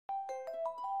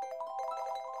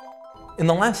In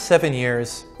the last 7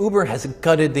 years, Uber has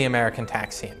gutted the American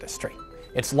taxi industry.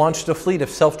 It's launched a fleet of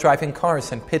self-driving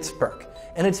cars in Pittsburgh,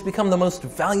 and it's become the most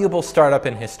valuable startup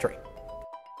in history.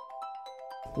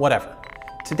 Whatever.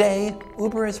 Today,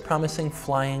 Uber is promising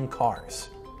flying cars.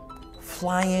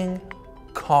 Flying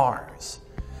cars.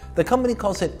 The company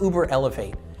calls it Uber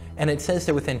Elevate, and it says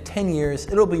that within 10 years,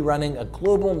 it'll be running a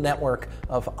global network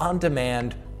of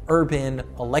on-demand, urban,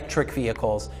 electric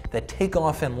vehicles that take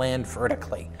off and land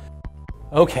vertically.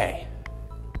 Okay,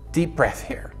 deep breath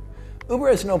here. Uber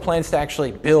has no plans to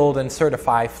actually build and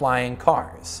certify flying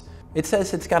cars. It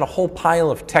says it's got a whole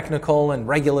pile of technical and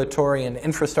regulatory and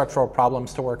infrastructural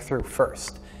problems to work through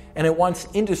first, and it wants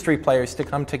industry players to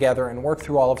come together and work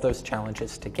through all of those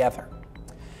challenges together.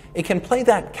 It can play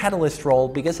that catalyst role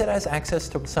because it has access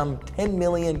to some 10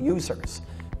 million users,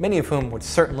 many of whom would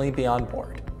certainly be on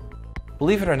board.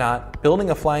 Believe it or not, building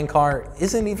a flying car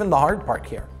isn't even the hard part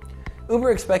here.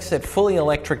 Uber expects that fully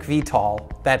electric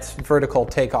VTOL, that's vertical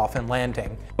takeoff and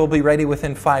landing, will be ready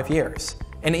within 5 years,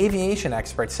 and aviation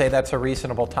experts say that's a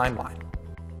reasonable timeline.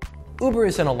 Uber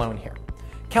isn't alone here.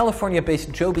 California-based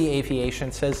Joby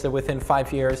Aviation says that within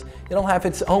 5 years, it'll have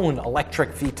its own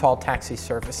electric VTOL taxi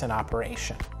service in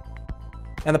operation.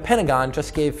 And the Pentagon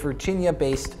just gave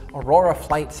Virginia-based Aurora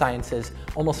Flight Sciences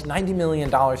almost $90 million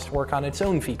to work on its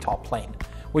own VTOL plane,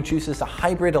 which uses a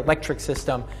hybrid electric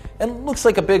system and looks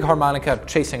like a big harmonica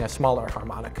chasing a smaller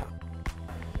harmonica.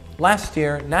 Last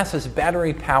year, NASA's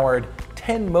battery-powered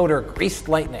 10-motor Greased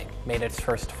Lightning made its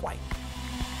first flight.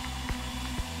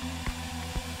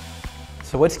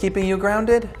 So what's keeping you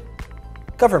grounded?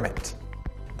 Government.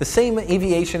 The same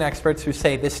aviation experts who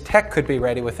say this tech could be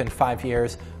ready within 5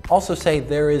 years also say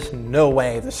there is no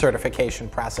way the certification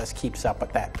process keeps up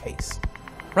at that pace.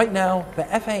 Right now, the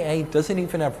FAA doesn't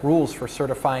even have rules for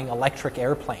certifying electric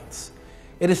airplanes.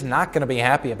 It is not going to be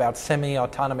happy about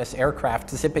semi-autonomous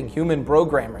aircraft zipping human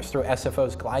programmers through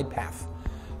SFO's glide path.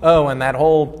 Oh, and that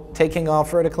whole taking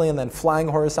off vertically and then flying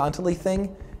horizontally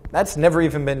thing, that's never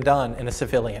even been done in a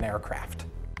civilian aircraft.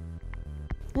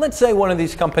 Let's say one of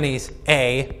these companies,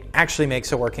 A, actually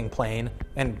makes a working plane,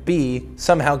 and B,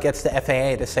 somehow gets the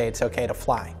FAA to say it's okay to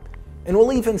fly. And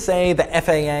we'll even say the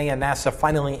FAA and NASA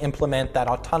finally implement that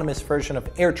autonomous version of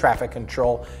air traffic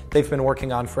control they've been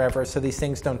working on forever so these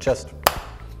things don't just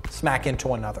smack into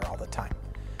one another all the time.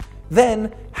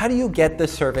 Then, how do you get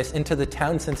this service into the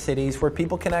towns and cities where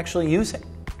people can actually use it?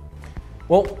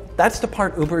 Well, that's the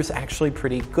part Uber's actually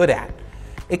pretty good at.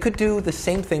 It could do the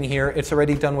same thing here it's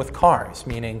already done with cars,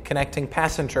 meaning connecting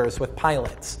passengers with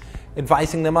pilots,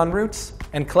 advising them on routes,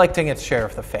 and collecting its share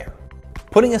of the fare.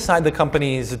 Putting aside the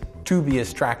company's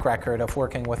dubious track record of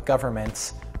working with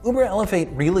governments, Uber Elevate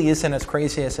really isn't as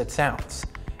crazy as it sounds.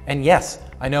 And yes,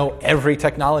 I know every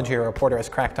technology reporter has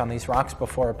cracked on these rocks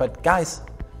before, but guys,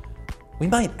 we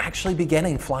might actually be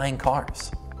getting flying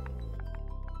cars.